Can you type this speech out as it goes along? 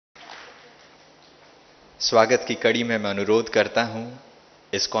स्वागत की कड़ी में मैं अनुरोध करता हूं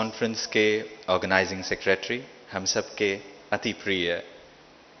इस कॉन्फ्रेंस के ऑर्गेनाइजिंग सेक्रेटरी, हम सबके अति प्रिय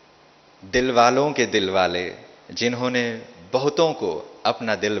दिल वालों के दिल वाले, जिन्होंने बहुतों को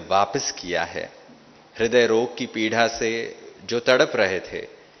अपना दिल वापस किया है, हृदय रोग की पीड़ा से जो तड़प रहे थे,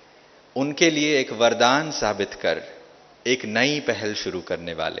 उनके लिए एक वरदान साबित कर एक नई पहल शुरू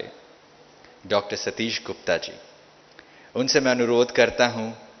करने वाले डॉक्टर सतीश गुप्ता जी, उनसे मैं अनुरोध करता हूं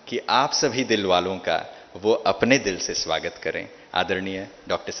कि आप सभी दिल वालों का वो अपने दिल से स्वागत करें। आदरणीय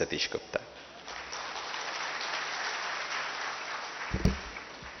doctor Satish Gupta.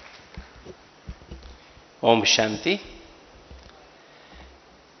 Om Shanti.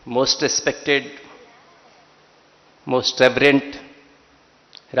 Most respected, most reverend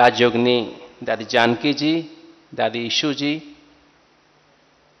राजयोगिनी दादी जानकी जी, दादी ईशू जी,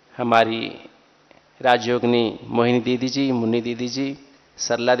 हमारी राजयोगिनी मोहिनी दीदी जी, मुन्नी दीदी जी,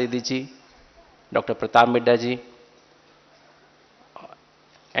 सरला दीदी जी, doctor Pratap Midda ji,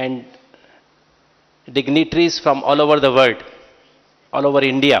 and dignitaries from all over the world, all over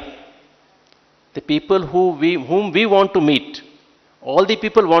India. The people whom we want to meet, all the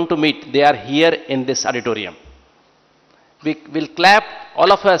people want to meet, they are here in this auditorium. We will clap,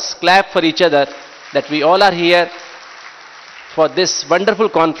 all of us clap for each other that we all are here for this wonderful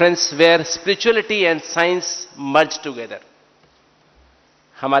conference where spirituality and science merge together.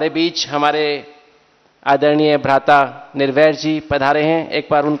 हमारे बीच हमारे आदरणीय भ्राता निर्वैर जी पधारे हैं। एक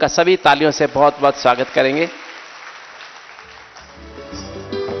बार उनका सभी तालियों से बहुत बहुत स्वागत करेंगे।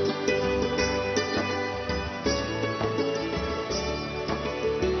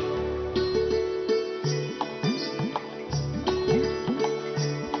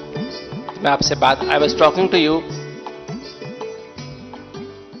 मैं आपसे बात, I was talking to you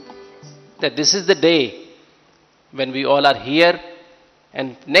that this is the day when we all are here,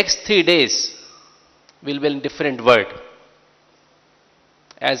 and next 3 days will be in different world.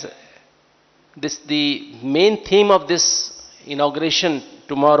 As this, the main theme of this inauguration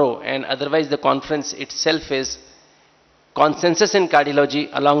tomorrow and otherwise the conference itself is consensus in cardiology.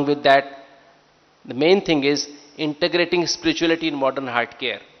 Along with that, the main thing is integrating spirituality in modern heart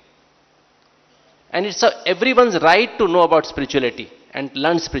care. And it's everyone's right to know about spirituality and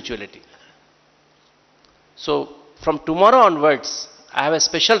learn spirituality. So from tomorrow onwards, I have a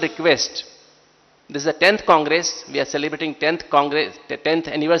special request. This is the 10th Congress. We are celebrating 10th Congress, the 10th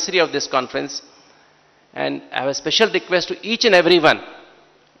anniversary of this conference. And I have a special request to each and everyone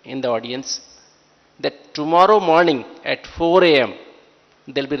in the audience that tomorrow morning at 4 a.m.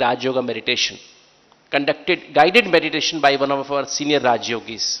 there will be Raj Yoga meditation, conducted, guided meditation by one of our senior Raj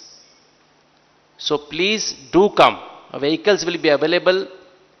Yogis. So please do come. Vehicles will be available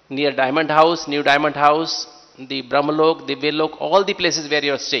near Diamond House, New Diamond House, the Brahmalok, the Velok, all the places where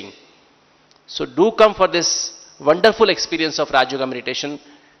you are staying. So do come for this wonderful experience of Raj Yoga meditation.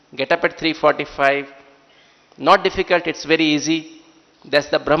 Get up at 3:45. Not difficult, it's very easy. That's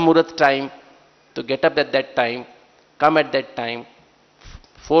the Brahmurat time to get up at that time. Come at that time.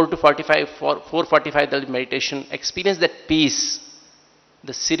 4:45 there will be meditation. Experience that peace,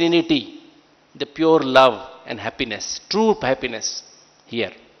 the serenity, the pure love and happiness, true happiness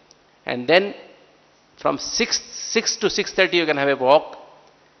here. And then from 6 to 6:30 you can have a walk.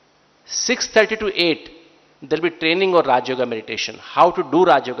 6:30 to 8 there will be training or Raj Yoga meditation, how to do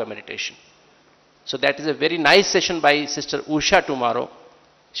Raj Yoga meditation. So that is a very nice session by Sister Usha tomorrow.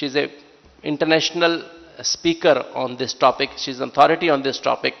 She is an international speaker on this topic. She is an authority on this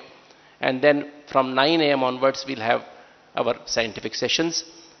topic. And then from 9 a.m. onwards we'll have our scientific sessions.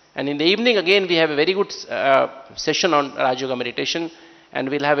 And in the evening again we have a very good session on Raj Yoga meditation, and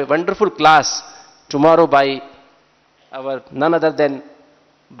we'll have a wonderful class tomorrow by our none other than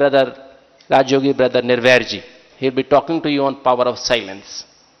brother Rajyogi, brother Nirvairji. He'll be talking to you on power of silence.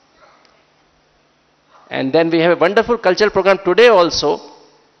 And then we have a wonderful cultural program today also,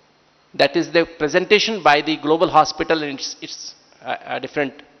 that is the presentation by the Global Hospital and its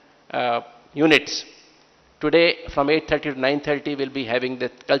different units. Today from 8:30 to 9:30 we'll be having the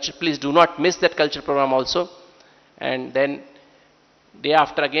culture. Please do not miss that culture program also. And then day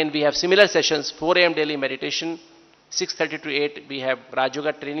after again we have similar sessions, 4 a.m. daily meditation, 6:30 to 8 we have Raj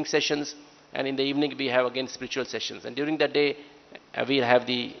Yoga training sessions, and in the evening we have again spiritual sessions. And during the day we'll have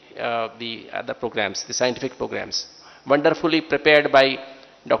the other programs, the scientific programs, wonderfully prepared by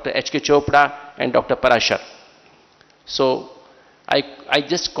Dr. H.K. Chopra and Dr. Parashar. So I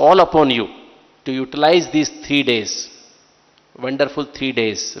just call upon you to utilize these 3 days, wonderful 3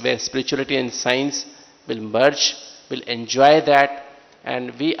 days where spirituality and science will merge, will enjoy that. And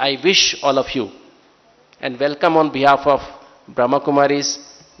I wish all of you and welcome on behalf of Brahma Kumaris,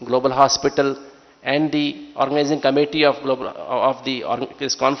 Global Hospital and the organizing committee of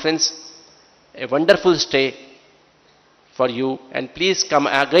this conference a wonderful stay for you, and please come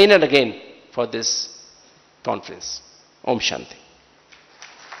again and again for this conference. Om Shanti.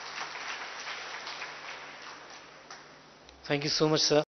 Thank you so much, sir.